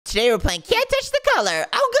Today we're playing Can't Touch the Color.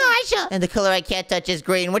 Oh gosh. And the color I can't touch is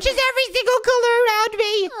green, which is every single color around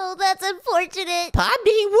me. Oh, that's unfortunate.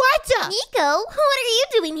 Pomni, what? Nico, what are you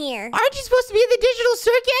doing here? Aren't you supposed to be in the digital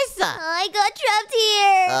circus? I got trapped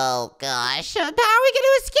here. Oh gosh. How are we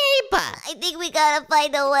gonna escape? I think we gotta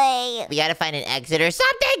find a way. We gotta find an exit or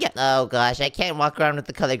something. Oh gosh, I can't walk around with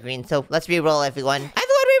the color green, so let's re-roll, everyone.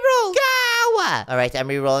 Everyone re-roll. Go! Alright, I'm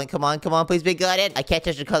re-rolling. Come on, please be good. I can't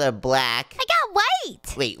touch the color black. I got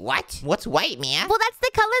white. Wait, what? What's white, Mia? Well, that's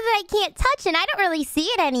the color that I can't touch, and I don't really see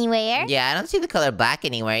it anywhere. Yeah, I don't see the color black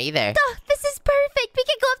anywhere either. Oh, this is perfect. We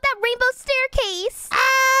can go up that rainbow staircase.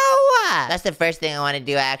 Ow! That's the first thing I want to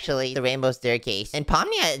do, actually. The rainbow staircase. And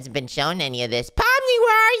Pomni hasn't been shown any of this. Pomni,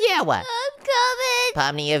 where are you? I'm coming.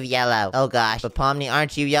 Pomni, you have yellow. Oh gosh, but Pomni,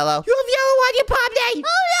 aren't you yellow? You have yellow on you, Pomni! Oh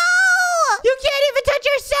no! You can't even touch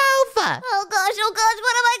yourself! Oh gosh,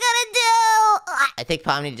 what am I gonna do? I think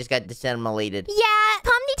Pomni just got dissimulated. Yeah,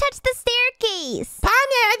 Pomni touched the staircase. Pomni,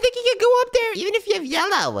 I think you can go up there even if you have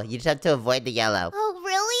yellow. You just have to avoid the yellow. Oh,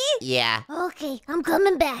 really? Yeah. Okay, I'm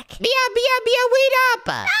coming back. Mia, wait up!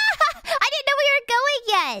 I didn't know we were going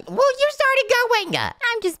yet. Well, you started going.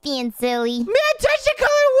 I'm just being silly. Mia, touch the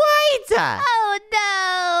color white! Oh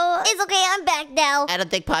no. It's okay, I'm back now. I don't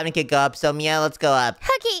think Pomni could go up, so Mia, let's go up.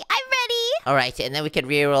 Okay, I'm ready. Alright, and then we could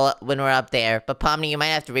re-roll when we're up there. But Pomni, you might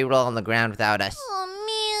have to re-roll on the ground without us. Oh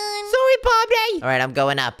man. Sorry, Pomni! Alright, I'm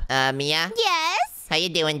going up. Mia? Yes? How you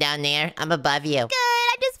doing down there? I'm above you. Good,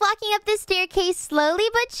 I'm just walking up this staircase slowly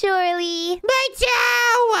but surely.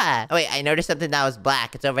 Oh wait, I noticed something that was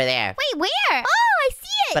black. It's over there. Wait, where? Oh, I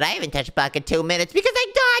see it. But I haven't touched black in 2 minutes because I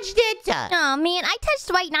dodged it! Oh man, I touched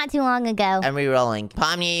white not too long ago. I'm re-rolling.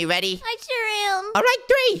 Pomni, are you ready? I sure am. Alright,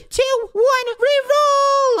 3, 2, 1,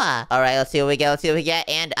 re-roll! Alright, let's see what we get,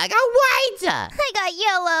 and I got white! I got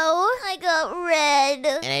yellow. I got red.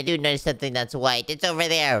 And I do notice something that's white. It's over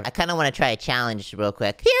there. I kind of want to try a challenge real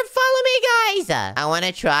quick. Here, follow me, guys! I want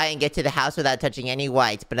to try and get to the house without touching any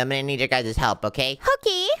whites, but I'm gonna need your guys' help, okay?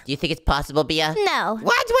 Okay. Do you think it's possible, Bia? No. What?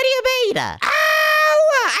 What do you mean? Ow!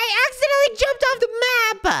 I accidentally jumped off the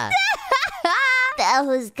map! That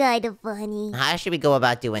was kind of funny. How should we go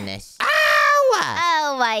about doing this? Ow!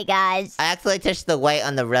 Oh my gosh. I accidentally touched the white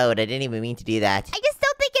on the road. I didn't even mean to do that. I just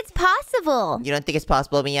don't think it's possible. You don't think it's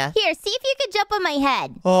possible, Mia? Here, see if you can jump on my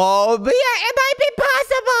head. Oh, Mia, it might be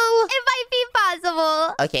possible! It might be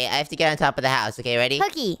possible. Okay, I have to get on top of the house. Okay, ready?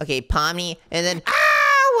 Okay. Okay, Pomni, and then...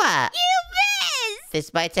 Ow! You missed!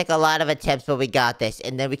 This might take a lot of attempts, but we got this.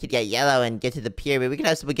 And then we could get yellow and get to the pyramid. We can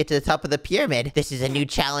also get to the top of the pyramid. This is a new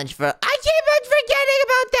challenge for... I keep on forgetting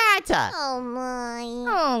about that! Oh my.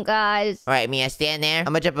 Oh gosh. Alright, Mia, stand there. I'm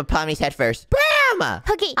gonna jump on Pomni's head first. Bam!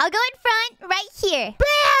 Okay, I'll go in front, right here.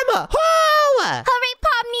 Bam! Oh! Alright,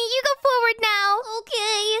 Pomni, you go forward now.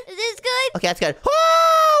 Okay, is this good? Okay, that's good.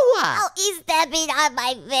 Oh! Oh, he's stepping on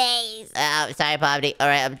my face. Sorry, Pomni.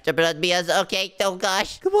 Alright, I'm jumping on Mia's. Okay, oh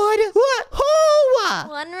gosh. Come on. What? Oh!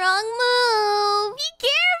 One wrong move. Be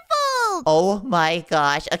careful. Oh my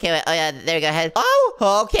gosh. Okay, wait. Oh yeah, there we go. Head.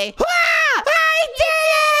 Oh, okay. Ah! I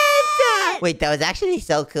did it! Wait, that was actually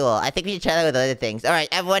so cool. I think we should try that with other things. Alright,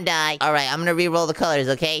 everyone die. Alright, I'm gonna re-roll the colors,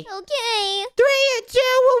 okay? Okay. 3, 2,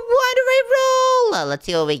 1, re-roll! Let's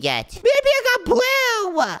see what we get. Maybe I got blue!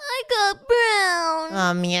 I got brown.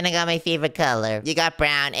 Oh man, I got my favorite color. You got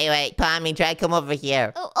brown. Hey, wait, Pomni, try to come over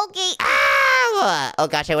here. Oh, okay. Ow! Oh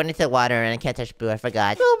gosh, I went into the water and I can't touch blue. I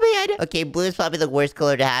forgot. Oh man. Okay, blue is probably the worst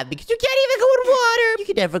color to have because you can't even go in water. You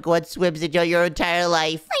can never go on swims in your entire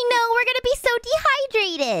life. I know, we're gonna be so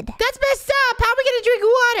dehydrated. That's messed up. How are we gonna drink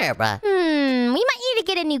water? We might need to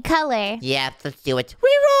get a new color. Yeah, let's do it.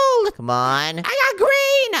 Reroll. Come on. I got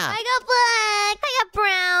green. I got black. I got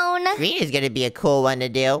brown. Green is gonna be a cool one to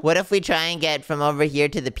do. What if we try and get from over here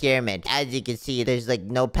to the pyramid? As you can see, there's like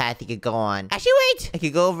no path you could go on. Actually, wait. I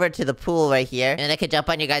could go over to the pool right here, and I could jump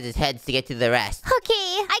on your guys' heads to get to the rest. Okay,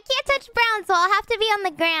 I can't touch brown, so I'll have to be on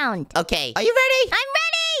the ground. Okay. Are you ready? I'm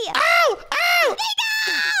ready. Ow! Ow! Nico!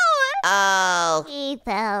 Oh. He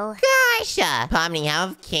fell. Gosh. Pomni, how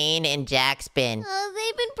have Kane and Jax been? Oh,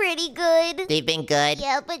 they've been pretty good. They've been good?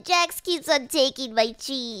 Yeah, but Jax keeps on taking my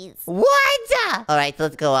cheese. What? Alright,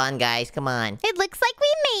 let's go on, guys. Come on. It looks like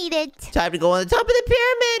we made it. Time to go on the top of the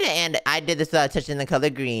pyramid. And I did this without touching the color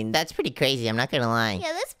green. That's pretty crazy, I'm not gonna lie.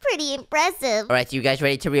 Yeah, that's pretty impressive. Alright, so you guys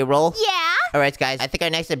ready to re-roll? Yeah. Alright, guys. I think our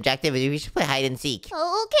next objective is we should play hide and seek.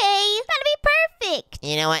 Oh, okay. That'll be perfect.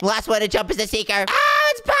 You know what? Last one to jump is the seeker.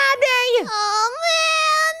 Oh, it's Pomni! Oh,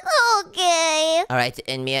 man. Okay. Alright,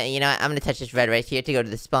 and Mia, you know what? I'm gonna touch this red right here to go to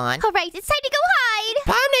the spawn. All right, it's time to go hide.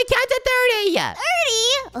 Pomni, count to 30.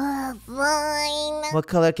 30? Fine. What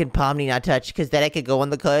color can Pomni not touch? Because then I could go on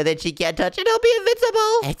the color that she can't touch and I'll be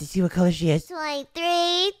invincible. I have to see what color she is.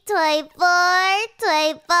 23, 24,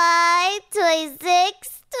 25,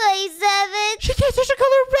 26, 27. She can't touch the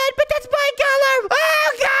color red, but that's my color.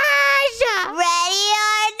 Oh, gosh. Ready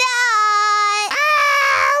or not?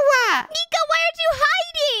 Ow! Nico, why aren't you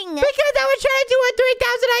hiding? Because I was trying to do a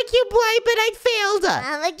 3000 IQ play, but I failed.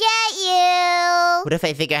 I'ma get you. What if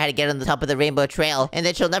I figure out how to get on the top of the rainbow trail, and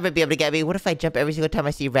then she'll never be able to get me? What if I jump every single time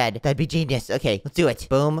I see red? That'd be genius. Okay, let's do it.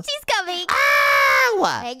 Boom. She's coming.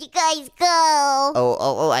 Ow! Where'd you guys go?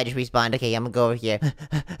 Oh, I just respawned. Okay, I'm gonna go over here.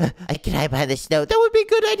 I can hide behind the snow. That would be a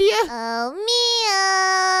good idea. Oh,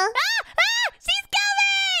 Mia. She's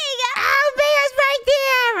coming. Oh, Mia's right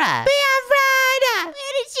there. Mia, run!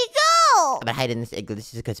 Where did she go? I'm gonna hide in this igloo.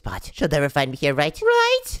 This is a good spot. She'll never find me here, right?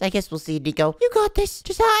 Right? I guess we'll see, Nico. You got this.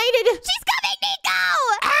 Just hide it. She's coming, Nico.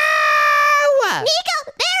 Ow! Nico,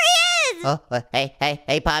 there he is. Oh,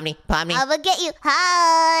 hey, Pomni. I'ma get you.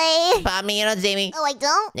 Hi. Pomni, you don't see me. Oh, I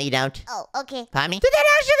don't? No, you don't. Oh, okay. Pomni? Did that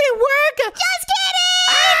actually work? Just kidding.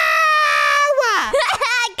 Ow!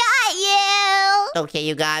 I got you. Okay,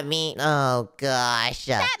 you got me. Oh, gosh.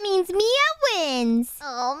 That means Mia wins.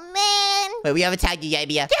 Oh, man. Wait, we haven't tagged you yet,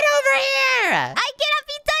 Mia. Get over here! I cannot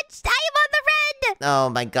be touched. I am on the red. Oh,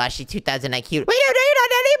 my gosh, she's 2000 IQ. Wait, no, you're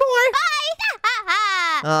not anymore. Bye.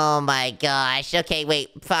 Oh, my gosh. Okay,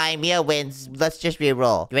 wait, fine. Mia wins. Let's just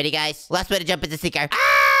re-roll. You ready, guys? Last way to jump is the seeker.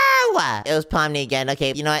 Ow! It was Pomni again.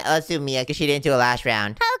 Okay, you know what? Let's do Mia, because she didn't do it last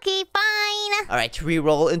round. Okay, fine. All right,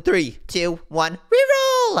 re-roll in 3, 2, 1.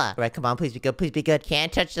 Re-roll! All right, come on. Please be good. Please be good.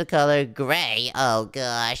 Can't touch the color gray. Oh,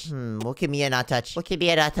 gosh. What can Mia not touch? What can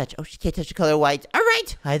Mia not touch? Oh, she can't touch the color white. All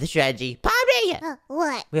right. I have the strategy. Pomni!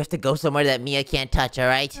 What? We have to go somewhere that Mia can't touch, all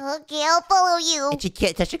right? Okay, I'll follow you. And she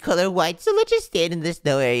can't touch the color white, so let's just stand in the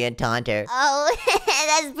snow area and taunt her. Oh,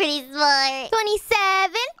 that's pretty smart.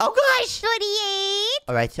 27. Oh, gosh! 28.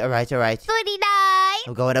 All right. 29.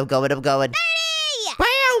 I'm going. 30. Bam!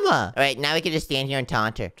 All right, now we can just stand here and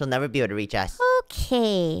taunt her. She'll never be able to reach us.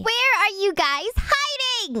 Okay. Where are you guys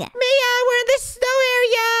hiding? Mia, we're in the snow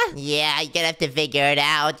area! Yeah, you're gonna have to figure it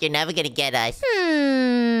out. You're never gonna get us.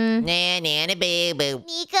 Na boo boo.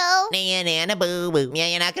 Nico? Na boo boo. Yeah,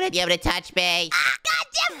 you're not gonna be able to touch me.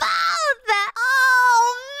 Gotcha both!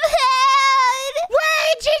 Oh, man!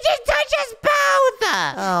 Wait, she just touched us both!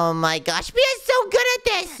 Oh my gosh, Mia's so good at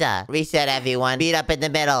this! Reset, everyone. Beat up in the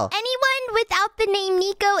middle. Anyone without the name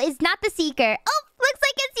Nico is not the seeker. Oh, looks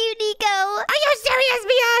like it's you, Nico. Are you serious,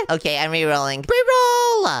 Mia? Okay, I'm re-rolling.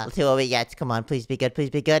 Re-roll! Let's see what we get. Come on, please be good, please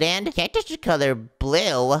be good. And can't touch the color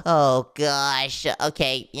blue. Oh gosh.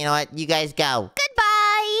 Okay, you know what? You guys go.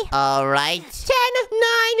 Goodbye. All right. 10, 9,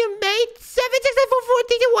 8, 7, 6, 5, 4,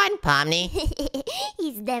 3, 2, 1. Pomni?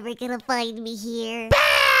 He's never gonna find me here. Bam!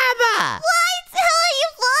 What? How will you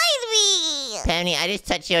find me? Pomni, I just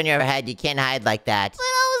touched you on your head. You can't hide like that. But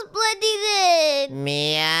I was blending in.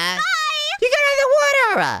 Mia? Hi. You got out of the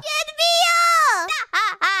water! Get Mia!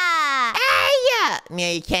 Hey! Mia,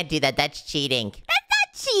 you can't do that. That's cheating. That's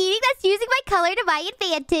not cheating. That's using my color to my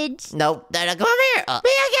advantage. Nope. No, come over here.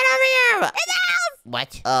 Mia, get over here! In the house!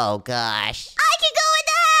 What? Oh, gosh. I can go in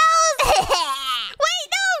the house! Wait,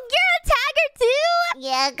 no! You're a tagger, too?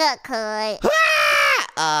 Yeah, I got caught.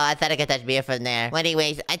 Oh, I thought I could touch Mia from there. Well,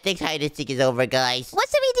 anyways, I think hide and seek is over, guys. What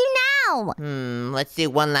should we do now? Let's do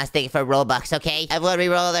one last thing for Roblox, okay? I will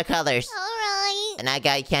re-roll their colors. Alright. And I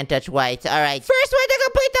got you can't touch white. Alright. First one to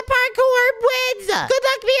complete the parkour wins! Good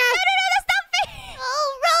luck, Mia! No, that's not fair!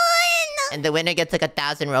 Oh, run! And the winner gets like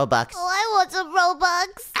 1,000 Robux. Oh, I want some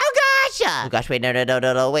Robux. Oh, gosh! Oh, gosh, wait,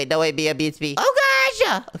 no. Wait, Mia beats me. Oh,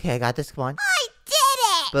 gosh! Okay, I got this, come on. I did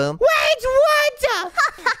it! Boom. Wait, what?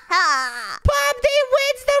 Pomni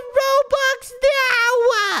wins the Robux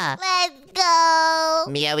now! Let's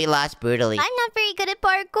go. Mia, we lost brutally. I'm not very good at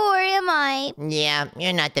parkour, am I? Yeah,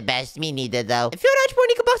 you're not the best. Me neither, though. If you want to watch more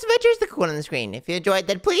Nico Adventures, the code on the screen. If you enjoyed,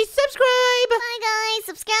 then please subscribe! Bye, guys.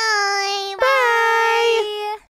 Subscribe.